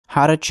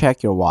How to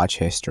check your watch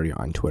history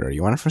on Twitter.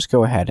 You want to first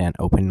go ahead and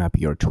open up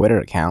your Twitter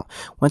account.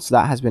 Once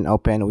that has been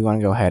opened, we want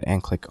to go ahead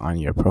and click on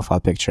your profile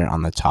picture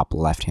on the top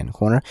left hand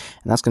corner,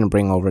 and that's going to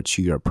bring over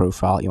to your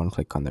profile. You want to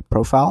click on the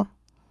profile,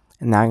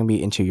 and now you're going to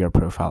be into your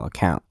profile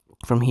account.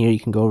 From here, you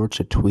can go over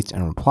to tweets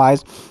and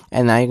replies,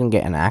 and now you can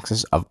get an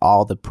access of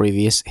all the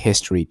previous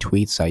history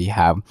tweets that you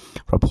have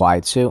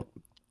replied to.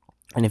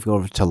 And if you go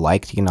over to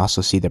liked, you can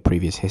also see the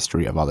previous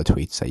history of all the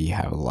tweets that you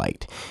have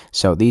liked.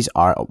 So these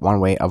are one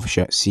way of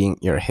seeing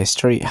your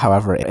history.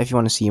 However, if you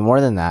want to see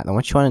more than that, then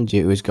what you want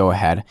to do is go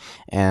ahead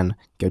and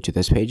go to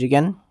this page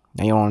again.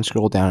 Now you want to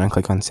scroll down and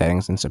click on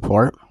settings and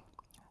support.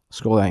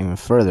 Scroll down even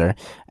further,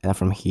 and then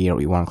from here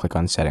we want to click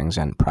on settings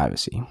and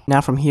privacy. Now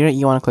from here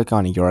you want to click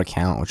on your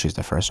account, which is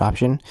the first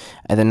option,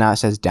 and then now it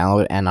says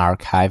download an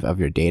archive of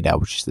your data,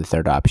 which is the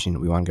third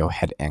option. We want to go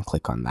ahead and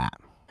click on that.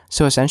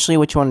 So essentially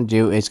what you want to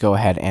do is go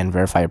ahead and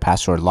verify your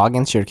password, log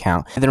into your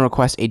account, and then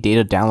request a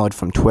data download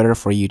from Twitter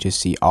for you to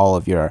see all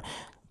of your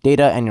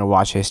data and your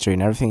watch history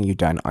and everything you've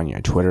done on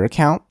your Twitter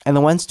account. And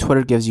then once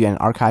Twitter gives you an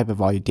archive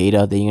of all your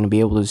data, then you're going to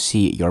be able to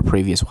see your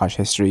previous watch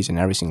histories and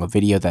every single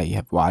video that you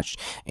have watched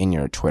in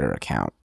your Twitter account.